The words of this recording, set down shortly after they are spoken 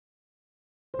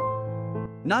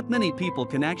Not many people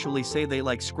can actually say they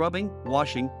like scrubbing,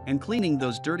 washing, and cleaning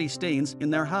those dirty stains in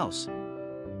their house.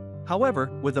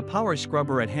 However, with a power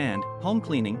scrubber at hand, home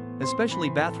cleaning,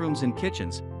 especially bathrooms and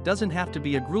kitchens, doesn't have to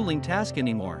be a grueling task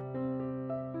anymore.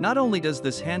 Not only does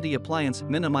this handy appliance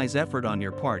minimize effort on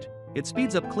your part, it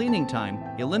speeds up cleaning time,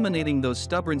 eliminating those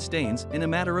stubborn stains in a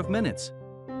matter of minutes.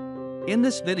 In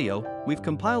this video, we've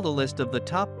compiled a list of the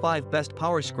top 5 best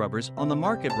power scrubbers on the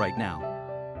market right now.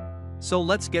 So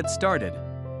let's get started.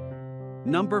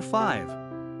 Number 5.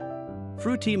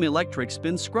 FRUITEAM Electric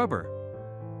Spin Scrubber.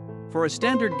 For a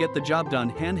standard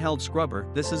get-the-job-done handheld scrubber,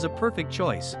 this is a perfect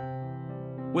choice.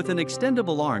 With an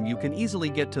extendable arm, you can easily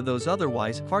get to those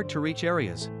otherwise hard-to-reach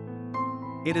areas.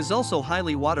 It is also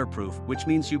highly waterproof, which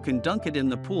means you can dunk it in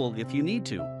the pool if you need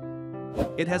to.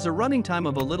 It has a running time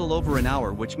of a little over an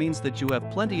hour, which means that you have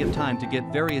plenty of time to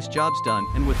get various jobs done,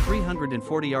 and with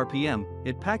 340 RPM,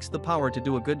 it packs the power to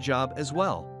do a good job as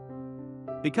well.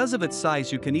 Because of its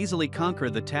size, you can easily conquer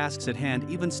the tasks at hand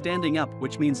even standing up,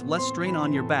 which means less strain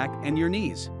on your back and your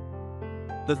knees.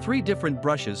 The 3 different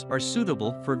brushes are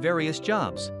suitable for various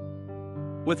jobs.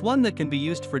 With one that can be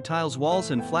used for tiles, walls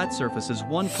and flat surfaces,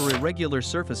 one for irregular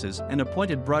surfaces, and a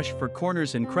pointed brush for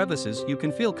corners and crevices, you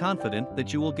can feel confident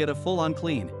that you will get a full-on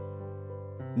clean.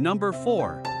 Number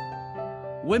 4.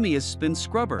 MECO Spin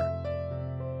Scrubber.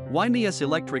 MECO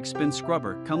Electric Spin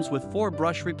Scrubber comes with 4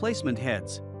 brush replacement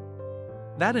heads.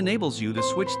 That enables you to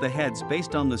switch the heads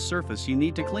based on the surface you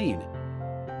need to clean.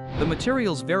 The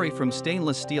materials vary from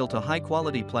stainless steel to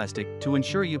high-quality plastic to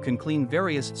ensure you can clean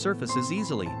various surfaces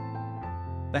easily.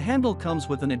 The handle comes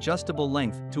with an adjustable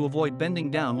length to avoid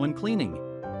bending down when cleaning.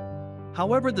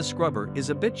 However, the scrubber is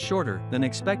a bit shorter than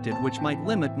expected, which might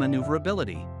limit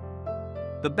maneuverability.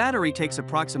 The battery takes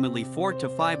approximately 4 to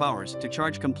 5 hours to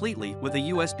charge completely with a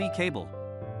USB cable.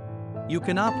 You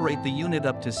can operate the unit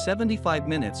up to 75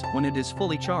 minutes when it is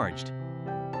fully charged.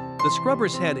 The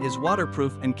scrubber's head is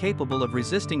waterproof and capable of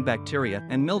resisting bacteria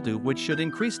and mildew, which should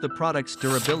increase the product's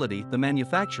durability. The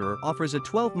manufacturer offers a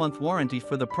 12-month warranty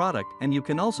for the product, and you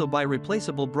can also buy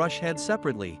replaceable brush heads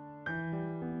separately.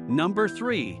 Number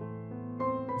 3.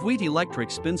 FRUITEAM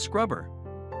Electric Spin Scrubber.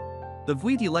 The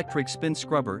FRUITEAM Electric Spin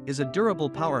Scrubber is a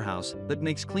durable powerhouse that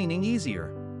makes cleaning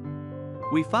easier.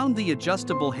 We found the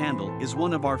adjustable handle is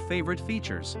one of our favorite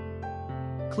features.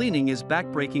 Cleaning is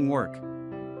back-breaking work.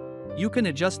 You can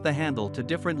adjust the handle to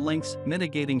different lengths,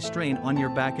 mitigating strain on your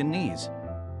back and knees.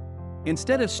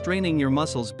 Instead of straining your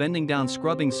muscles bending down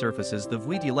scrubbing surfaces, the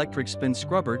FRUITEAM Electric Spin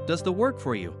Scrubber does the work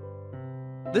for you.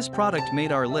 This product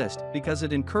made our list because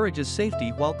it encourages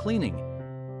safety while cleaning.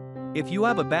 If you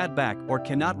have a bad back or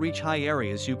cannot reach high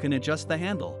areas, you can adjust the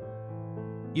handle.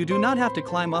 You do not have to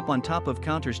climb up on top of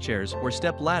counters, chairs, or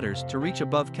step ladders to reach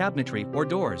above cabinetry or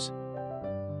doors.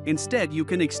 Instead, you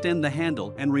can extend the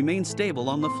handle and remain stable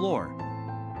on the floor.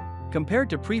 Compared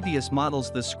to previous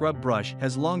models, the scrub brush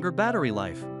has longer battery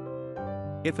life.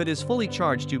 If it is fully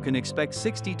charged, you can expect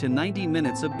 60 to 90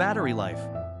 minutes of battery life.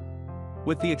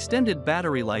 With the extended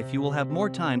battery life, you will have more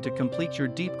time to complete your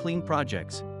deep clean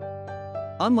projects.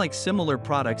 Unlike similar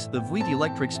products, the FRUITEAM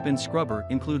Electric Spin Scrubber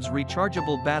includes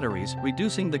rechargeable batteries,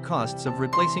 reducing the costs of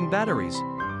replacing batteries.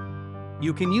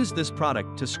 You can use this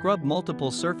product to scrub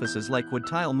multiple surfaces like wood,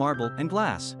 tile, marble, and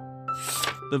glass.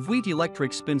 The FRUITEAM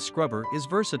Electric Spin Scrubber is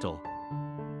versatile.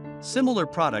 Similar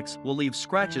products will leave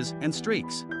scratches and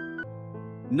streaks.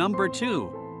 Number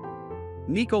 2.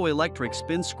 MECO Electric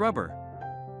Spin Scrubber.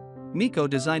 MECO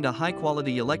designed a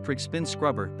high-quality electric spin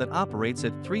scrubber that operates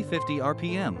at 350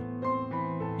 RPM.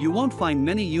 You won't find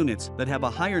many units that have a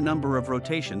higher number of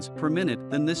rotations per minute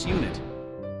than this unit.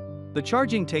 The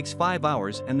charging takes 5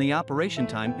 hours and the operation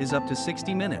time is up to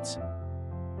 60 minutes.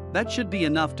 That should be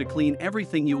enough to clean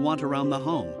everything you want around the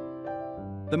home.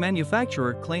 The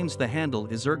manufacturer claims the handle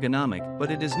is ergonomic,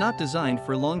 but it is not designed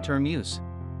for long-term use.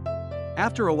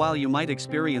 After a while, you might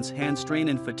experience hand strain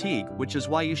and fatigue, which is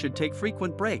why you should take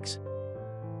frequent breaks.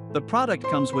 The product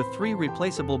comes with 3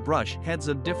 replaceable brush heads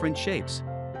of different shapes.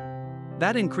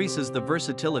 That increases the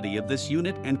versatility of this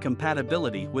unit and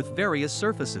compatibility with various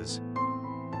surfaces.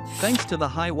 Thanks to the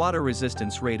high water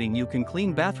resistance rating, you can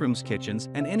clean bathrooms, kitchens,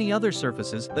 and any other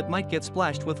surfaces that might get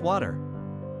splashed with water.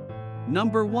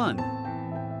 Number 1.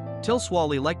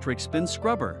 Tilswall Electric Spin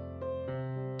Scrubber.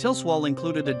 Tilswall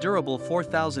included a durable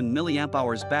 4000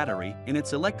 mAh battery in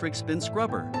its electric spin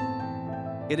scrubber.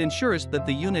 It ensures that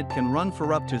the unit can run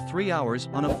for up to 3 hours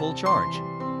on a full charge.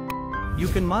 You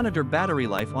can monitor battery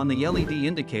life on the LED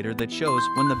indicator that shows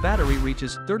when the battery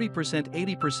reaches 30%,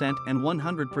 80%, and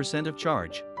 100% of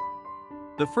charge.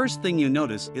 The first thing you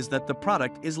notice is that the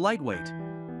product is lightweight.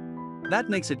 That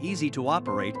makes it easy to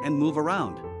operate and move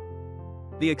around.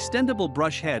 The extendable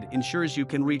brush head ensures you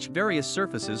can reach various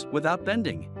surfaces without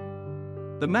bending.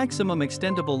 The maximum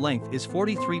extendable length is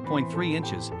 43.3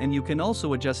 inches, and you can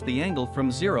also adjust the angle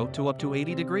from 0 to up to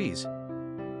 80 degrees.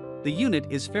 The unit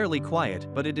is fairly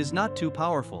quiet, but it is not too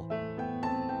powerful.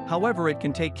 However, it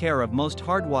can take care of most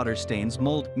hard water stains,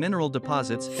 mold, mineral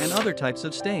deposits, and other types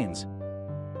of stains.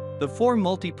 The 4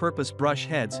 multi-purpose brush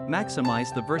heads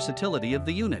maximize the versatility of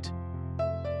the unit.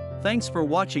 Thanks for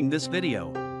watching this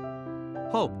video.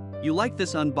 Hope you like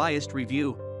this unbiased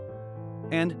review.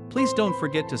 And please don't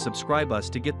forget to subscribe us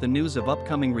to get the news of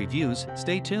upcoming reviews.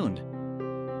 Stay tuned.